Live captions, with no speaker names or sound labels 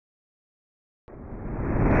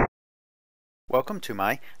Welcome to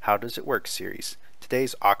my How Does It Work series.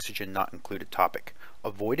 Today's oxygen not included topic,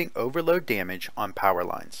 avoiding overload damage on power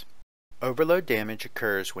lines. Overload damage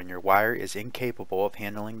occurs when your wire is incapable of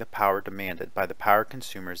handling the power demanded by the power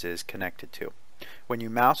consumers it is connected to. When you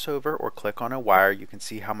mouse over or click on a wire, you can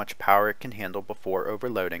see how much power it can handle before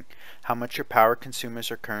overloading, how much your power consumers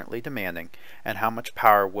are currently demanding, and how much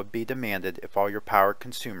power would be demanded if all your power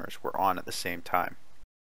consumers were on at the same time.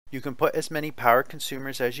 You can put as many power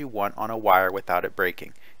consumers as you want on a wire without it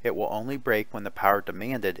breaking. It will only break when the power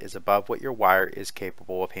demanded is above what your wire is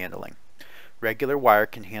capable of handling. Regular wire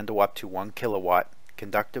can handle up to 1 kilowatt,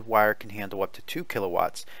 conductive wire can handle up to 2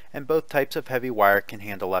 kilowatts, and both types of heavy wire can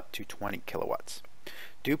handle up to 20 kilowatts.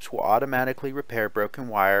 Dupes will automatically repair broken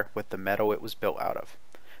wire with the metal it was built out of.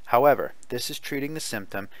 However, this is treating the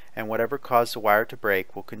symptom, and whatever caused the wire to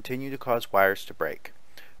break will continue to cause wires to break.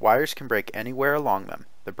 Wires can break anywhere along them.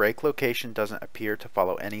 The break location doesn't appear to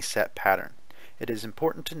follow any set pattern. It is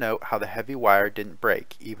important to note how the heavy wire didn't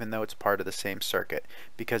break, even though it's part of the same circuit,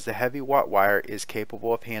 because the heavy watt wire is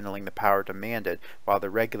capable of handling the power demanded while the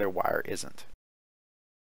regular wire isn't.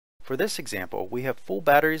 For this example, we have full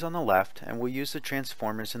batteries on the left, and we'll use the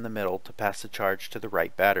transformers in the middle to pass the charge to the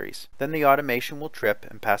right batteries. Then the automation will trip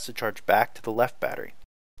and pass the charge back to the left battery.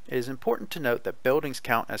 It is important to note that buildings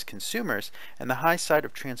count as consumers, and the high side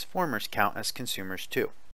of transformers count as consumers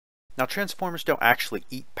too. Now, transformers don't actually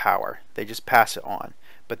eat power, they just pass it on,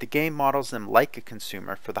 but the game models them like a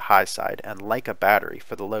consumer for the high side and like a battery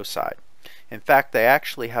for the low side. In fact, they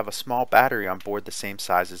actually have a small battery on board the same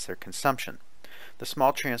size as their consumption. The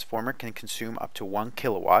small transformer can consume up to 1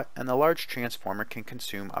 kilowatt, and the large transformer can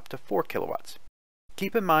consume up to 4 kilowatts.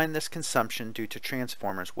 Keep in mind this consumption due to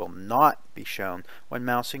transformers will not be shown when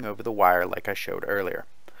mousing over the wire like I showed earlier.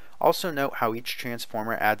 Also note how each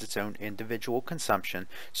transformer adds its own individual consumption,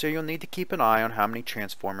 so you'll need to keep an eye on how many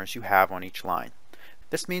transformers you have on each line.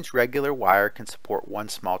 This means regular wire can support 1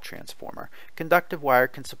 small transformer, conductive wire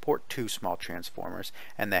can support 2 small transformers,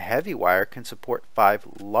 and the heavy wire can support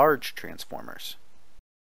 5 large transformers.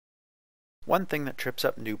 One thing that trips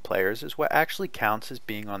up new players is what actually counts as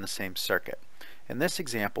being on the same circuit. In this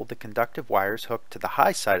example, the conductive wire is hooked to the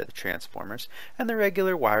high side of the transformers, and the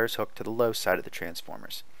regular wire is hooked to the low side of the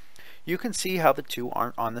transformers. You can see how the two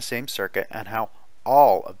aren't on the same circuit and how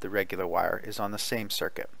all of the regular wire is on the same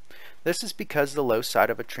circuit. This is because the low side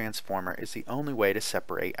of a transformer is the only way to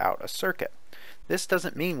separate out a circuit. This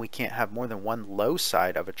doesn't mean we can't have more than one low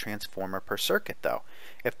side of a transformer per circuit though.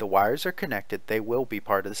 If the wires are connected, they will be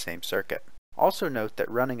part of the same circuit. Also note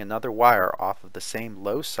that running another wire off of the same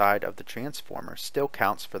low side of the transformer still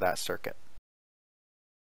counts for that circuit.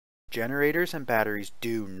 Generators and batteries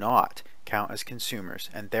do not count as consumers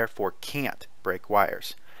and therefore can't break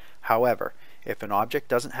wires. However, if an object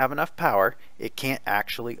doesn't have enough power, it can't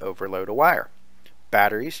actually overload a wire.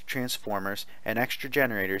 Batteries, transformers, and extra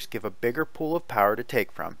generators give a bigger pool of power to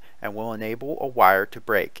take from and will enable a wire to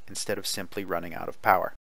break instead of simply running out of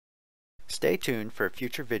power. Stay tuned for a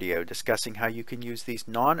future video discussing how you can use these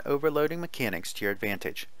non-overloading mechanics to your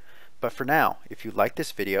advantage. But for now, if you like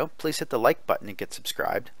this video, please hit the like button and get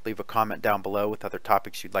subscribed, leave a comment down below with other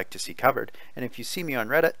topics you'd like to see covered, and if you see me on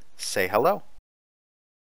Reddit, say hello.